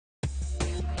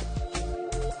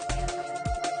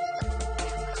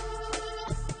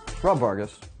Rob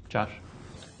Vargas. Josh.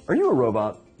 Are you a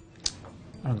robot?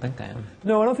 I don't think I am.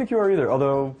 No, I don't think you are either,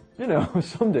 although, you know,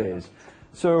 some days.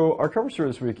 So our cover story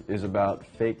this week is about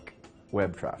fake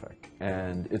web traffic,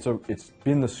 and it's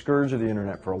been the scourge of the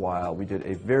internet for a while. We did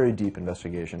a very deep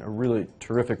investigation, a really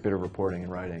terrific bit of reporting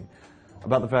and writing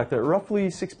about the fact that roughly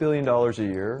 $6 billion a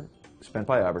year spent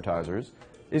by advertisers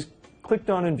is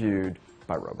clicked on and viewed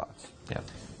by robots. Yeah.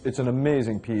 It's an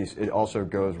amazing piece. It also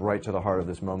goes right to the heart of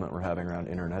this moment we're having around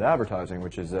internet advertising,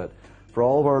 which is that for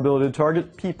all of our ability to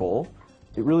target people,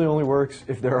 it really only works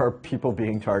if there are people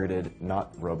being targeted,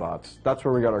 not robots. That's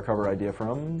where we got our cover idea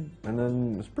from, and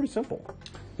then it's pretty simple.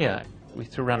 Yeah, we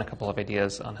threw around a couple of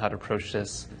ideas on how to approach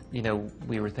this. You know,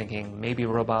 we were thinking maybe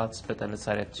robots, but then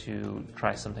decided to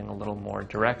try something a little more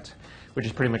direct, which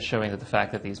is pretty much showing that the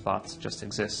fact that these bots just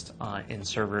exist in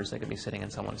servers that could be sitting in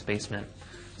someone's basement.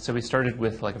 So we started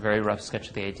with like a very rough sketch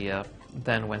of the idea,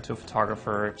 then went to a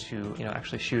photographer to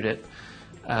actually shoot it.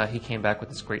 He came back with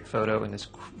this great photo in this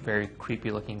very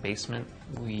creepy-looking basement.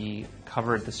 We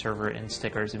covered the server in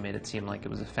stickers and made it seem like it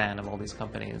was a fan of all these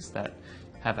companies that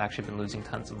have actually been losing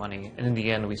tons of money. And in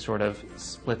the end, we sort of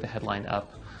split the headline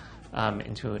up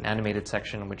into an animated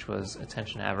section, which was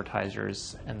attention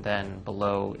advertisers, and then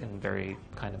below, in very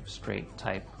kind of straight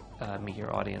type, meet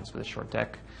your audience with a short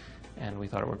deck. And we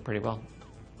thought it worked pretty well.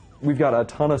 We've got a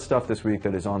ton of stuff this week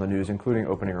that is on the news, including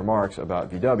opening remarks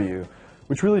about VW,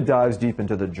 which really dives deep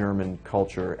into the German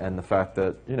culture and the fact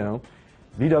that, you know,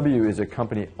 VW is a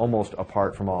company almost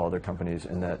apart from all other companies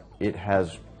in that it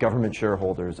has government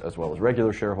shareholders as well as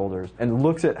regular shareholders, and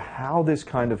looks at how this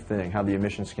kind of thing, how the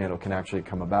emission scandal can actually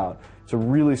come about. It's a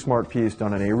really smart piece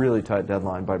done in a really tight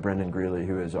deadline by Brendan Greeley,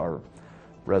 who is our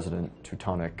resident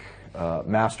Teutonic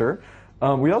master.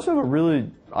 We also have a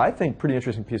really, I think, pretty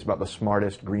interesting piece about the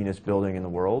smartest, greenest building in the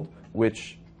world,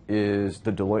 which is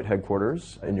the Deloitte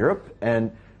headquarters in Europe.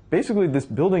 And basically, this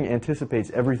building anticipates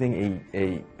everything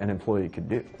an employee could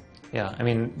do. Yeah, I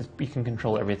mean, you can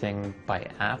control everything by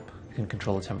app. You can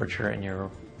control the temperature in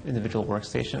your individual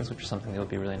workstations, which is something that would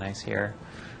be really nice here.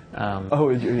 Oh,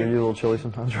 are you a little chilly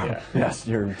sometimes, Rob? Yeah. Yes,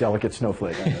 you're a delicate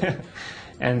snowflake.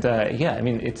 And yeah, I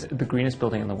mean, it's the greenest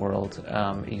building in the world.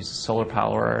 It uses solar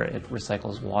power, it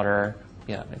recycles water.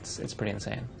 Yeah, it's pretty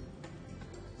insane.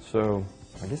 So,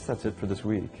 I guess that's it for this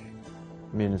week.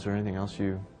 I mean, is there anything else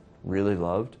you really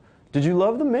loved? Did you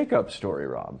love the makeup story,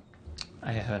 Rob?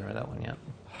 I haven't read that one yet.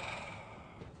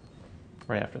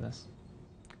 Right after this.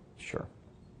 Sure.